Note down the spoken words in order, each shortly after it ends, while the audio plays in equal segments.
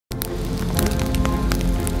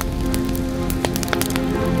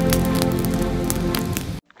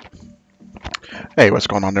Hey, what's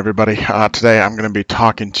going on, everybody? Today I'm going to be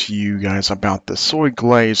talking to you guys about the soy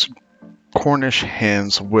glaze Cornish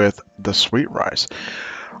hens with the sweet rice.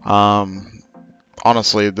 Um,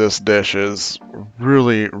 Honestly, this dish is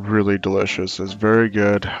really delicious. It's very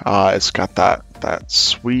good. It's got that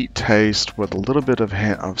sweet taste with a little bit of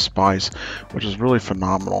hint of spice, which is really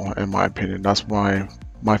phenomenal in my opinion. That's my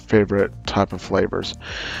favorite type of flavors.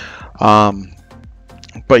 Um,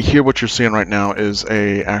 But here, what you're seeing right now is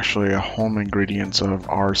actually a home ingredients of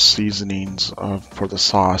our seasonings for the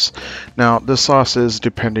sauce. Now, this sauce is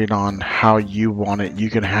depending on how you want it. You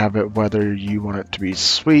can have it whether you want it to be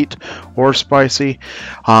sweet or spicy.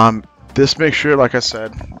 This mixture, like I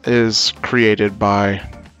said, is created by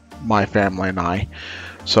my family and I.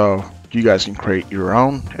 So you guys can create your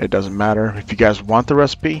own. It doesn't matter. If you guys want the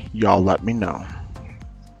recipe, y'all let me know.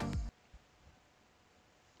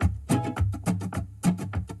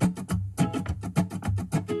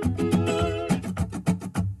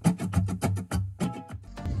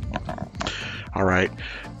 Alright,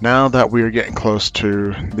 now that we are getting close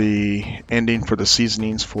to the ending for the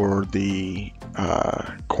seasonings for the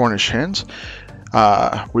Cornish hens,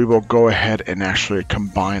 we will go ahead and actually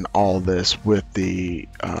combine all this with the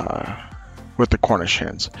Cornish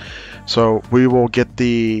hens. So we will get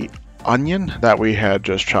the onion that we had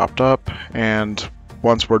just chopped up, and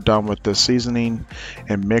once we're done with the seasoning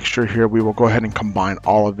and mixture here, we will go ahead and combine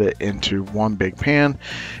all of it into one big pan,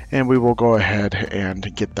 and we will go ahead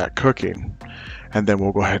and get that cooking. And then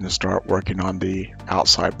we'll go ahead and start working on the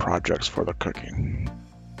outside projects for the cooking.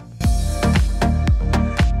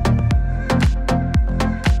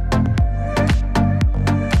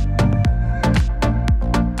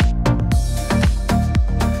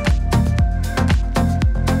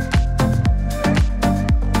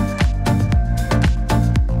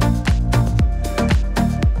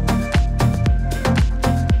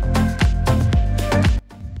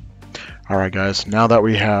 Alright guys, now that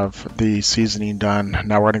we have the seasoning done,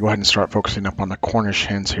 now we're going to go ahead and start focusing up on the Cornish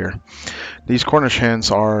hens here. These Cornish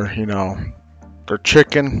hens are, they're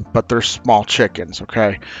chicken, but they're small chickens,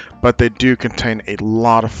 okay? But they do contain a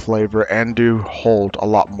lot of flavor and do hold a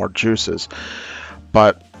lot more juices.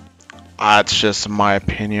 But it's just my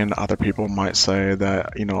opinion. Other people might say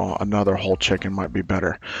that, another whole chicken might be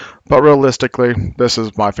better. But realistically, this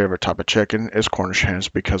is my favorite type of chicken, is Cornish hens,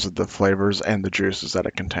 because of the flavors and the juices that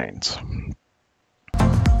it contains.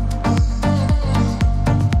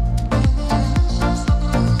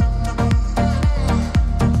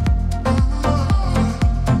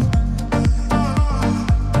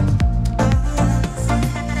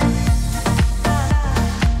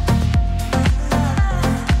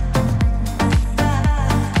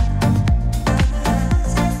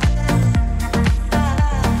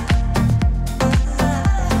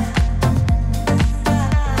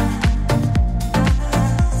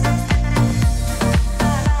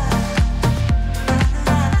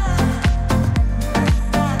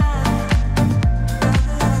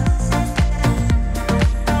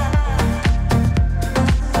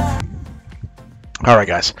 Alright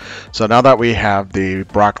guys, so now that we have the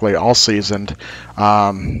broccoli all seasoned,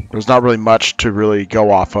 there's not really much to really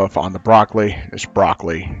go off of on the broccoli. It's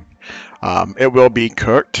broccoli. It will be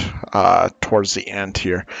cooked towards the end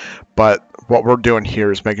here, but what we're doing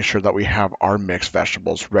here is making sure that we have our mixed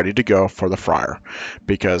vegetables ready to go for the fryer,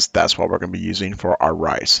 because that's what we're going to be using for our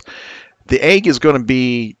rice. The egg is going to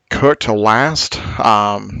be cooked to last,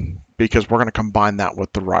 because we're going to combine that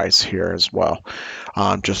with the rice here as well,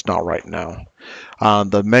 just not right now.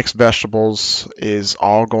 The mixed vegetables is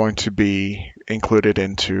all going to be included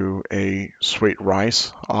into a sweet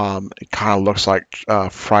rice. It kind of looks like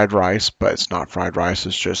fried rice, but it's not fried rice,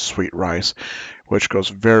 it's just sweet rice, which goes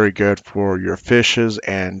very good for your fishes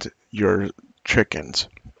and your chickens.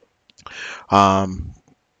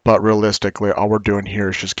 But realistically, all we're doing here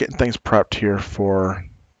is just getting things prepped here for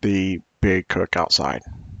the big cook outside.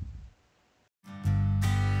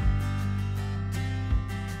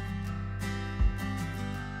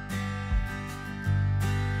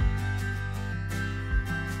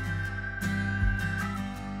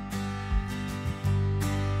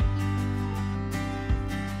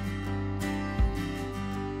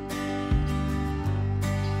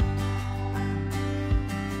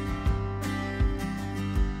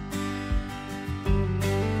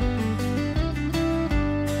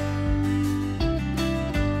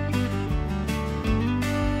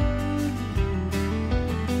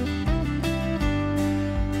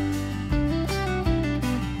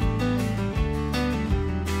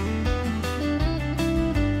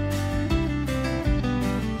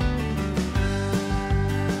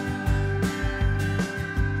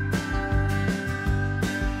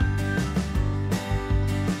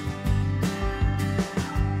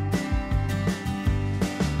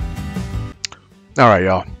 All right,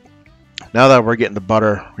 y'all. Now that we're getting the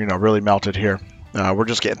butter, really melted here, we're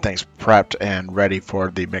just getting things prepped and ready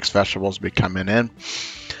for the mixed vegetables to be coming in.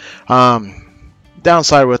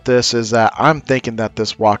 Downside with this is that I'm thinking that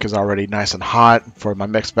this wok is already nice and hot for my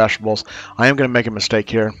mixed vegetables. I am going to make a mistake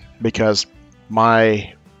here because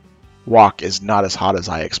my wok is not as hot as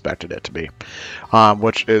I expected it to be,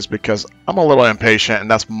 which is because I'm a little impatient,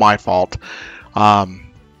 and that's my fault.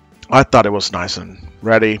 I thought it was nice and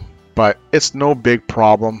ready, but it's no big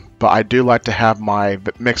problem. But I do like to have my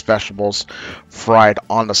mixed vegetables fried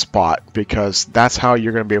on the spot, because that's how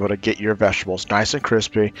you're going to be able to get your vegetables nice and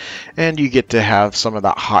crispy, and you get to have some of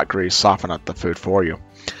that hot grease soften up the food for you.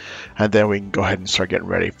 And then we can go ahead and start getting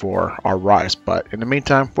ready for our rice. But in the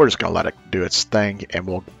meantime, we're just going to let it do its thing, and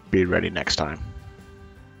we'll be ready next time.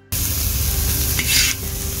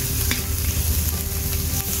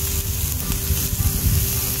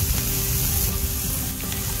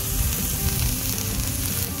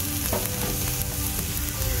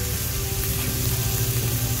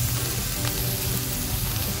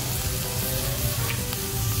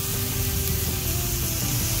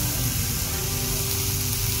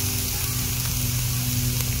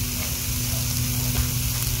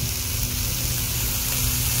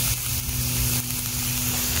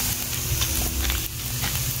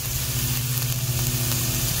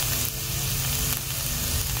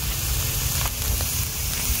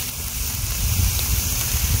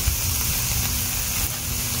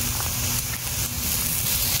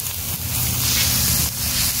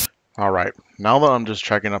 Alright, now that I'm just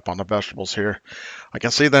checking up on the vegetables here, I can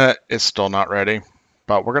see that it's still not ready,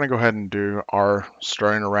 but we're going to go ahead and do our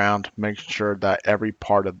stirring around, making sure that every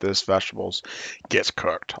part of this vegetables gets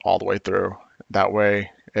cooked all the way through. That way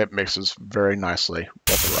it mixes very nicely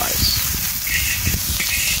with the rice.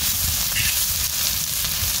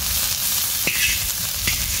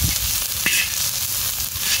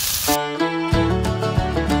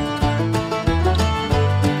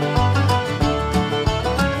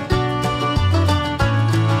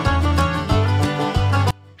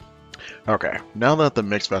 Okay, now that the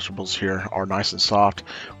mixed vegetables here are nice and soft,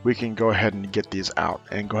 we can go ahead and get these out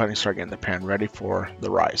and go ahead and start getting the pan ready for the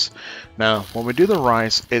rice. Now, when we do the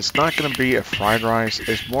rice, it's not going to be a fried rice.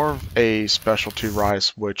 It's more of a specialty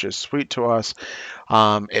rice, which is sweet to us.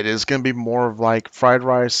 It is going to be more of like fried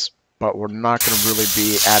rice, but we're not going to really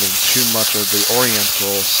be adding too much of the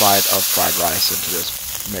oriental side of fried rice into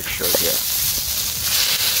this mixture here.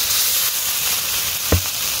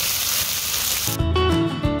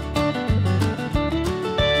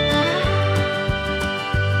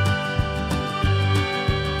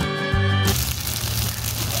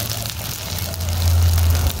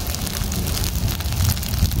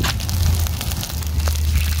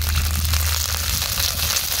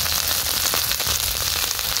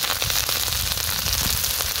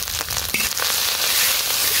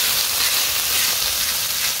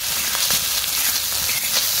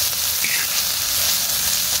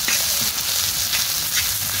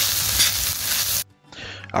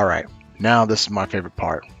 Alright, now this is my favorite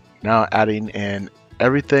part. Now adding in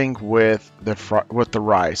everything with the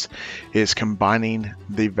rice is combining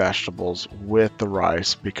the vegetables with the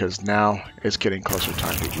rice, because now it's getting closer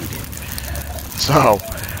time to eating. So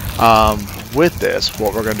with this,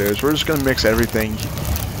 what we're going to do is we're just going to mix everything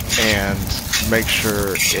and make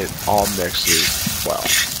sure it all mixes well.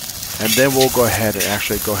 And then we'll go ahead and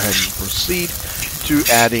proceed to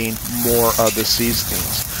adding more of the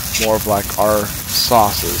seasonings, more of like our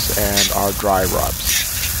sauces and our dry rubs.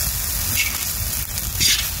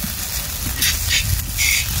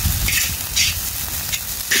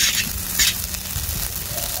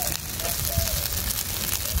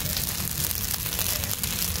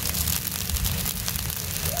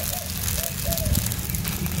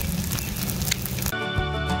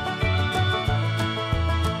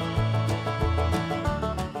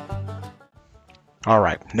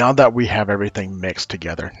 Alright, now that we have everything mixed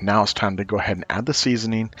together, now it's time to go ahead and add the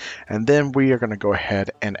seasoning, and then we are going to go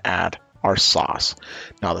ahead and add our sauce.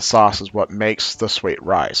 Now the sauce is what makes the sweet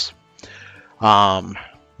rice.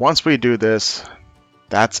 Once we do this,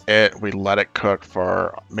 that's it. We let it cook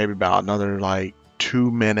for maybe about another like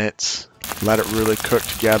 2 minutes. Let it really cook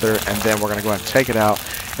together, and then we're going to go ahead and take it out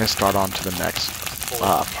and start on to the next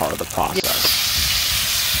part of the process.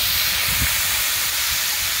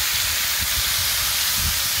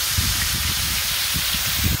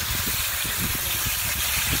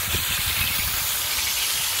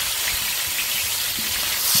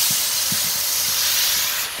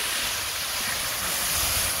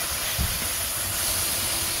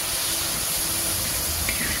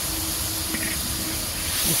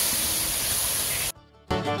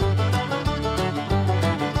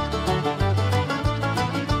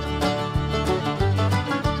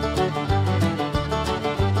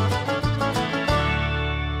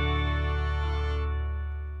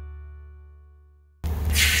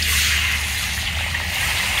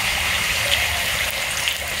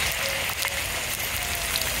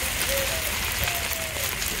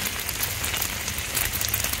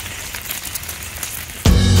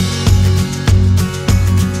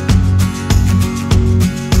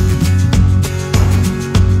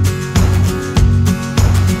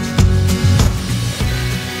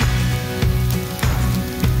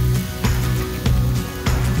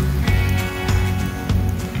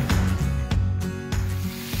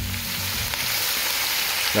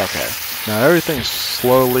 Now everything's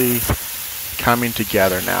slowly coming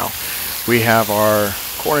together now. We have our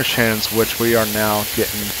Cornish hens, which we are now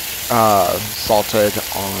getting salted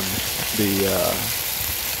on the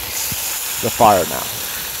fire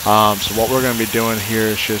now. So what we're going to be doing here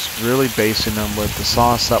is just really basing them with the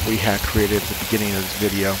sauce that we had created at the beginning of this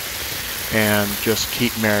video, and just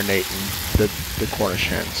keep marinating the Cornish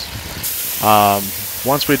hens.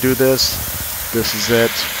 Once we do this, this is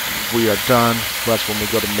it. We are done. That's when we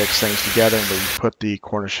go to mix things together and we put the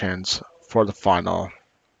Cornish hens for the final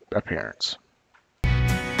appearance.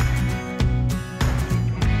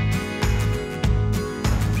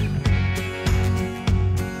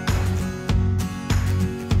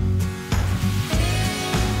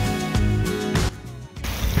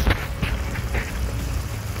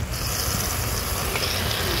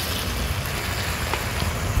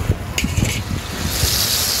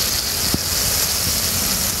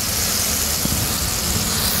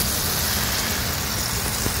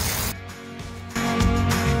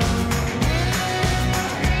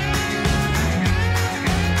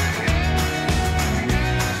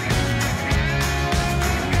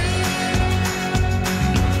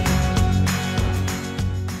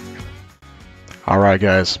 Alright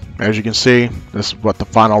guys, as you can see, this is what the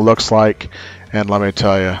final looks like, and let me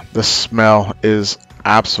tell you, the smell is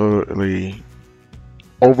absolutely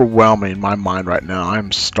overwhelming my mind right now.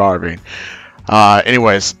 I'm starving.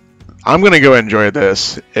 Anyways, I'm going to go enjoy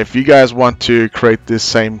this. If you guys want to create this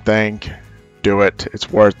same thing, do it. It's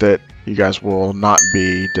worth it. You guys will not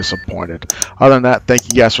be disappointed. Other than that, thank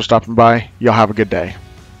you guys for stopping by. Y'all have a good day.